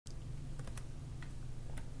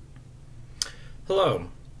Hello.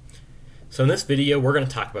 So in this video we're going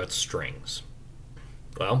to talk about strings.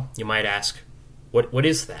 Well, you might ask, what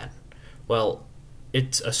is that? Well,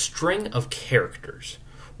 it's a string of characters,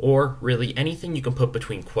 or really anything you can put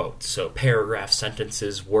between quotes. So paragraphs,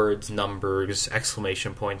 sentences, words, numbers,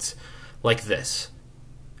 exclamation points, like this.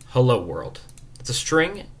 Hello world. It's a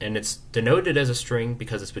string, and it's denoted as a string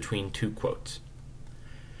because it's between two quotes.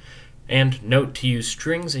 And note, to use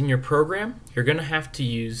strings in your program, you're going to have to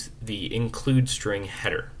use the include string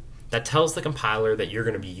header. That tells the compiler that you're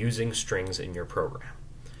going to be using strings in your program.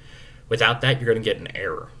 Without that, you're going to get an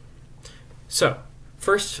error. So,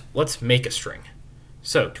 first, let's make a string.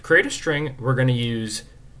 So, to create a string, we're going to use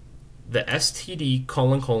the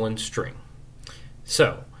std::string.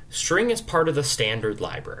 So, string is part of the standard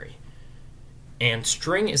library. And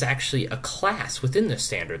string is actually a class within the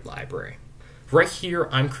standard library. Right here,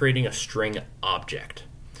 I'm creating a string object.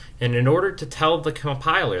 And in order to tell the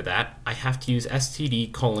compiler that, I have to use std::.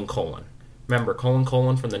 Remember, : from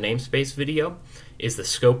the namespace video is the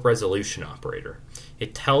scope resolution operator.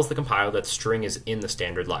 It tells the compiler that string is in the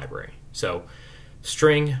standard library. So,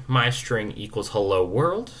 string myString equals hello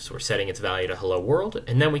world, so we're setting its value to hello world,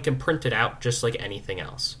 and then we can print it out just like anything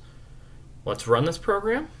else. Let's run this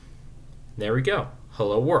program. There we go,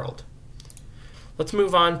 hello world. Let's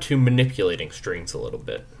move on to manipulating strings a little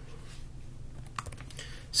bit.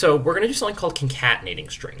 So we're going to do something called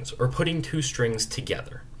concatenating strings, or putting two strings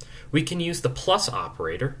together. We can use the plus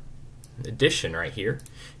operator, addition right here,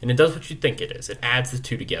 and it does what you think it is. It adds the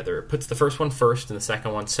two together. It puts the first one first and the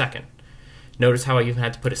second one second. Notice how I even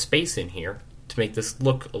had to put a space in here to make this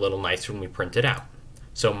look a little nicer when we print it out.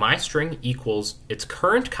 So myString equals its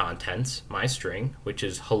current contents, myString, which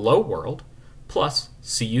is hello world, plus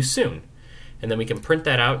see you soon. And then we can print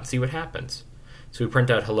that out and see what happens. So we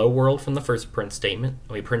print out hello world from the first print statement,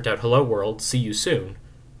 and we print out hello world, see you soon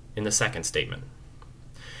in the second statement.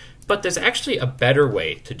 But there's actually a better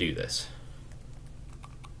way to do this.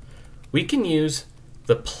 We can use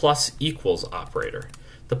the plus equals operator.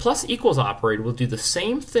 The plus equals operator will do the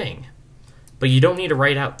same thing, but you don't need to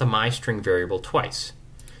write out the myString variable twice.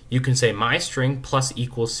 You can say myString plus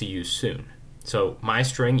equals see you soon. So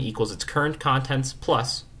myString equals its current contents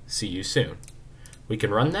plus see you soon. We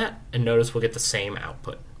can run that, and notice we'll get the same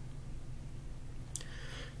output.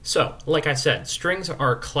 So, like I said, strings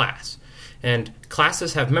are a class, and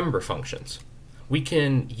classes have member functions. We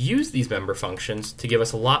can use these member functions to give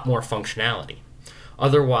us a lot more functionality.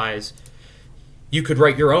 Otherwise, you could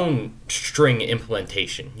write your own string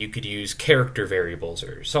implementation. You could use character variables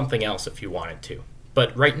or something else if you wanted to.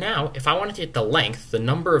 But right now, if I wanted to get the length, the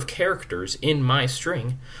number of characters in my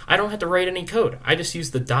string, I don't have to write any code. I just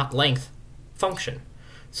use the .length function.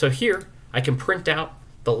 So here, I can print out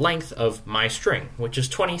the length of my string, which is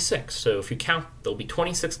 26. So if you count, there'll be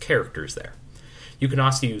 26 characters there. You can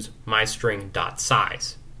also use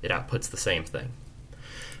myString.size. It outputs the same thing.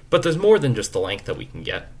 But there's more than just the length that we can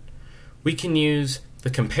get. We can use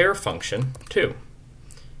the compare function too.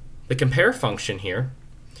 The compare function here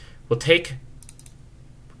will take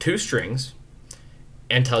two strings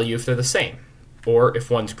and tell you if they're the same, or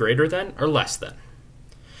if one's greater than or less than.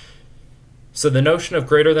 So the notion of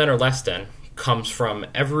greater than or less than comes from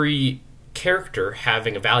every character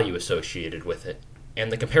having a value associated with it,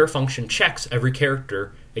 and the compare function checks every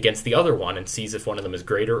character against the other one and sees if one of them is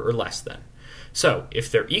greater or less than. So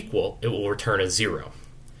if they're equal, it will return a 0.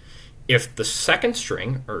 If the second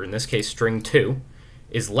string, or in this case string 2,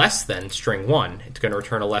 is less than string 1, it's going to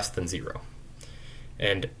return a less than 0.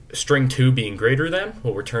 And string 2 being greater than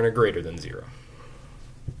will return a greater than 0.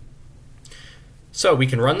 So we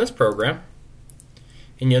can run this program,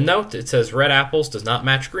 and you'll note it says red apples does not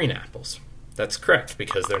match green apples. That's correct,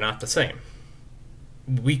 because they're not the same.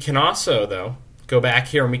 We can also, though, go back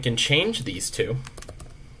here and we can change these two,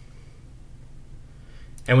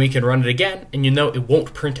 and we can run it again, and you know it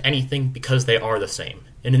won't print anything because they are the same.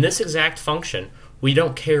 And in this exact function, we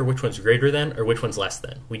don't care which one's greater than or which one's less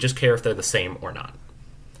than. We just care if they're the same or not.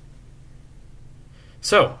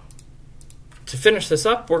 So, to finish this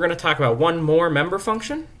up, we're going to talk about one more member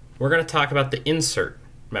function. We're going to talk about the insert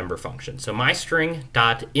member function. So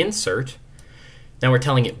myString.insert, now we're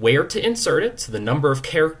telling it where to insert it, so the number of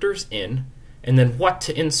characters in, and then what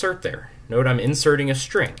to insert there. Note I'm inserting a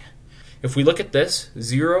string. If we look at this,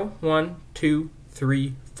 0, 1, 2,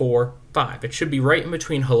 3, 4, 5. It should be right in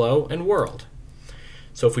between hello and world.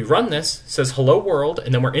 So if we run this, it says hello world,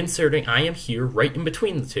 and then we're inserting I am here right in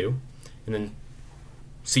between the two, and then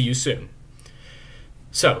see you soon.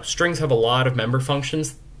 So strings have a lot of member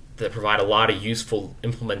functions that provide a lot of useful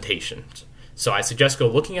implementations. So I suggest go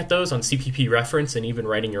looking at those on CPP reference and even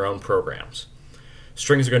writing your own programs.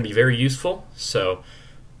 Strings are going to be very useful, so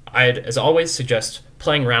I'd, as always, suggest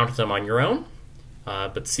playing around with them on your own.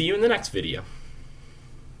 But see you in the next video.